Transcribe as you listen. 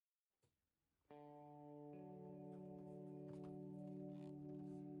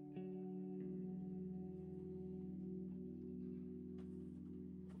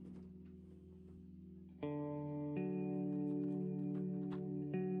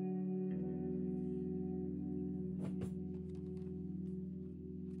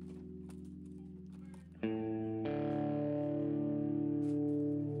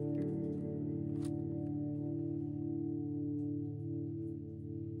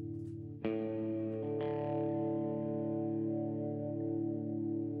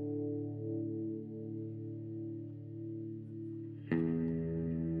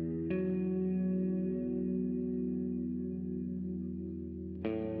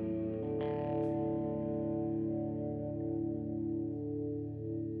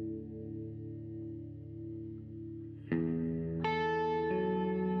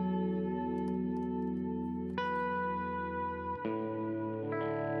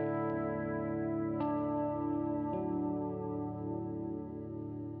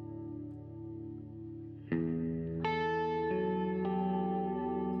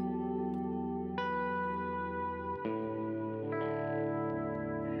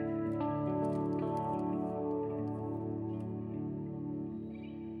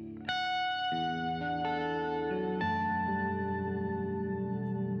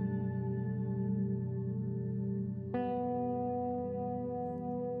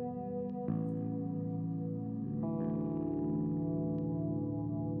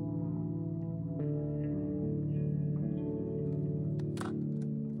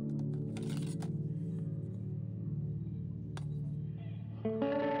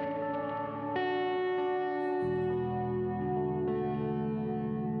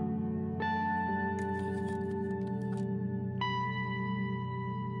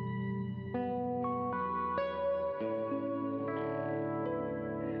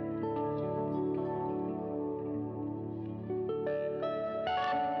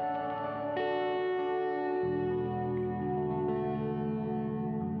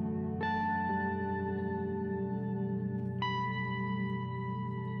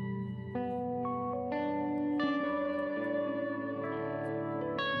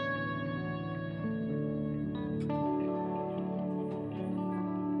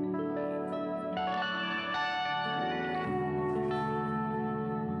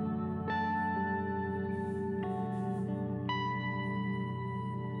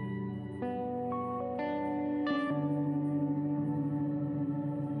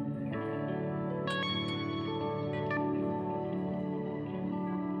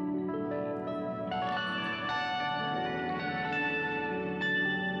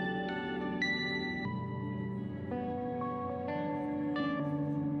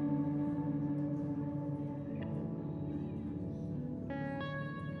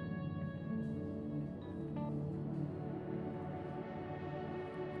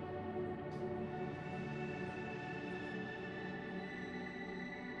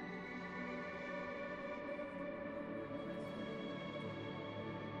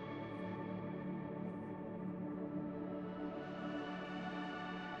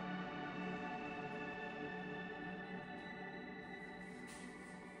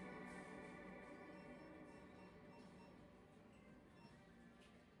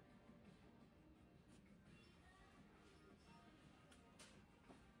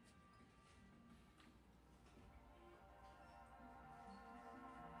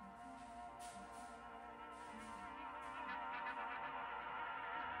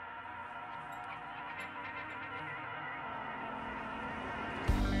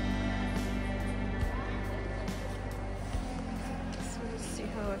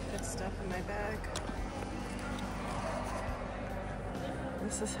stuff in my bag.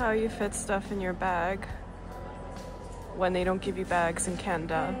 This is how you fit stuff in your bag when they don't give you bags in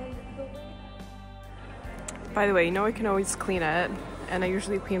Canada. By the way, you know I can always clean it, and I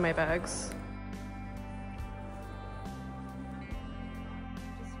usually clean my bags. I'm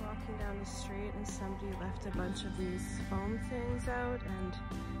just walking down the street and somebody left a bunch of these foam things out, and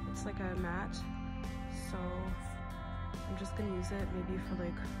it's like a mat. So I'm just gonna use it maybe for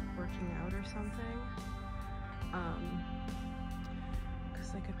like working out or something.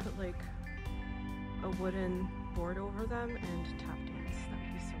 Cause I could put like a wooden board over them and tap dance.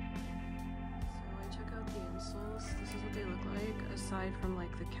 That'd be so fun. So I took out the insoles. This is what they look like. Aside from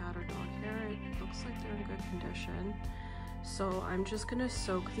like the cat or dog hair, it looks like they're in good condition. So I'm just gonna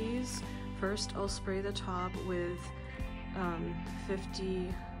soak these. First, I'll spray the top with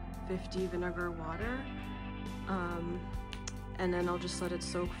 50 vinegar water. And then I'll just let it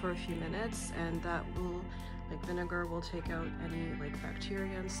soak for a few minutes, and that will, like, vinegar will take out any like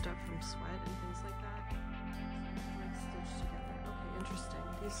bacteria and stuff from sweat and things like that. Like stitched together. Okay, interesting.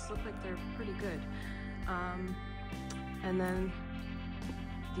 These look like they're pretty good. And then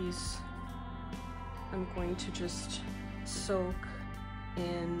these I'm going to just soak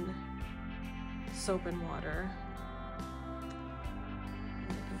in soap and water.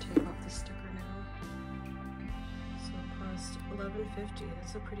 And I can take off the sticker now. So it cost $11.50.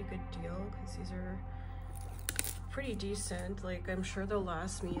 That's a pretty good deal because these are pretty decent. Like, I'm sure they'll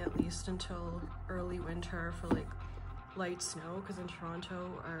last me at least until early winter for like light snow, because in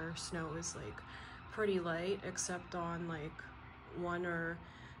Toronto our snow is like pretty light, except on like one or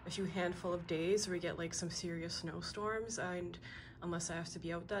a few handful of days where we get like some serious snowstorms, and unless I have to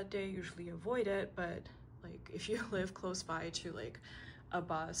be out that day, usually avoid it. But like if you live close by to like a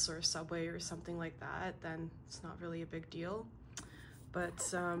bus or a subway or something like that, then it's not really a big deal.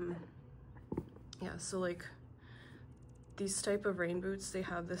 But yeah, so like these type of rain boots, they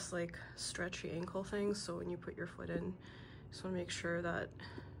have this like stretchy ankle thing, so when you put your foot in, just want to make sure that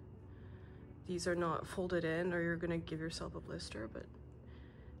these are not folded in or you're gonna give yourself a blister. But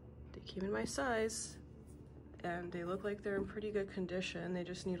they came in my size and they look like they're in pretty good condition. They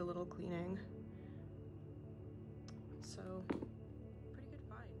just need a little cleaning. So pretty good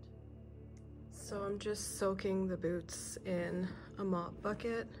find. So I'm just soaking the boots in a mop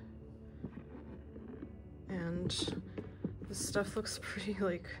bucket, and this stuff looks pretty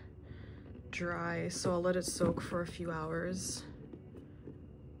like dry, so I'll let it soak for a few hours.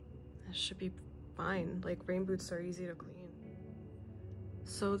 It should be fine. Like, rain boots are easy to clean.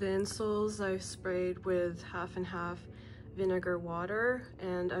 So the insoles I've sprayed with half and half vinegar water,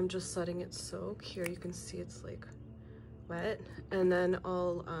 and I'm just letting it soak. Here you can see it's like wet, and then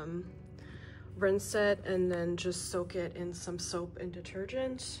I'll rinse it and then just soak it in some soap and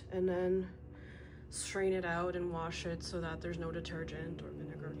detergent, and then strain it out and wash it so that there's no detergent or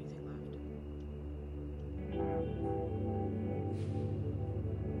vinegar or anything left.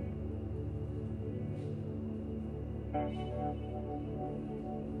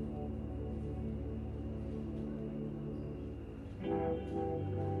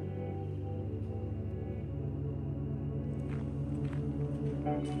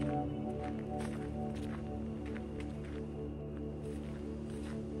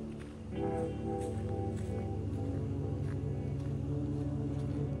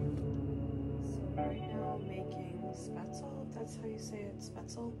 Spatzle, if that's how you say it,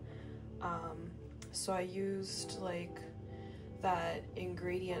 Spatzle. So I used like that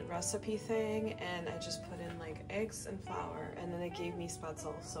ingredient recipe thing, and I just put in like eggs and flour, and then it gave me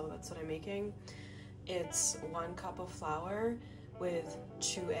Spatzle, so that's what I'm making. It's 1 cup of flour with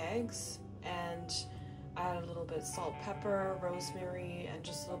 2 eggs, and I add a little bit of salt, pepper, rosemary, and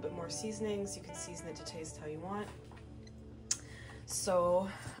just a little bit more seasonings. You can season it to taste how you want. So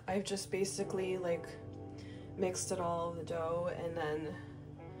I've just basically like mixed it all, the dough, and then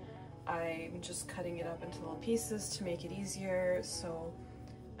I'm just cutting it up into little pieces to make it easier. So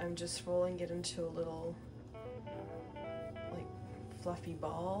I'm just rolling it into a little like fluffy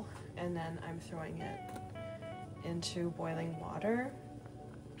ball, and then I'm throwing it into boiling water.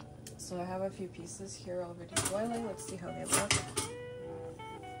 So I have a few pieces here already boiling. Let's see how they look.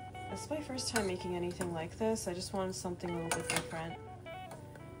 This is my first time making anything like this. I just wanted something a little bit different.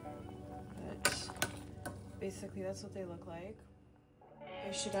 Basically, that's what they look like.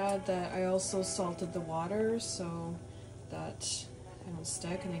 I should add that I also salted the water so that they don't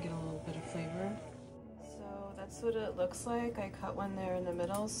stick and they get a little bit of flavor. So that's what it looks like. I cut one there in the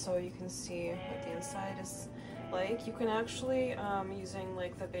middle so you can see what the inside is like. You can actually, using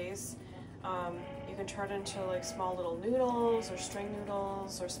like the base, You can turn it into like small little noodles or string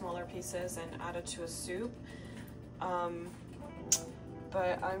noodles or smaller pieces and add it to a soup.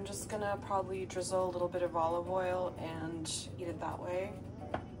 But I'm just gonna probably drizzle a little bit of olive oil and eat it that way.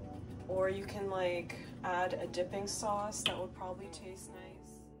 Or you can like add a dipping sauce, that would probably taste nice.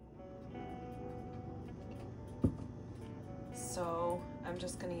 So I'm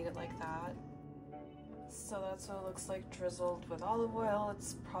just gonna eat it like that. So that's what it looks like drizzled with olive oil.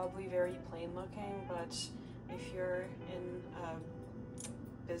 It's probably very plain looking, but if you're in a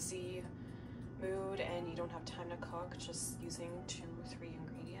busy mood and you don't have time to cook, just using 2-3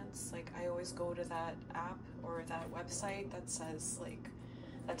 ingredients. Like I always go to that app or that website that says like,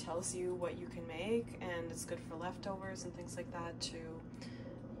 that tells you what you can make, and it's good for leftovers and things like that to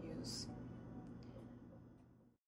use.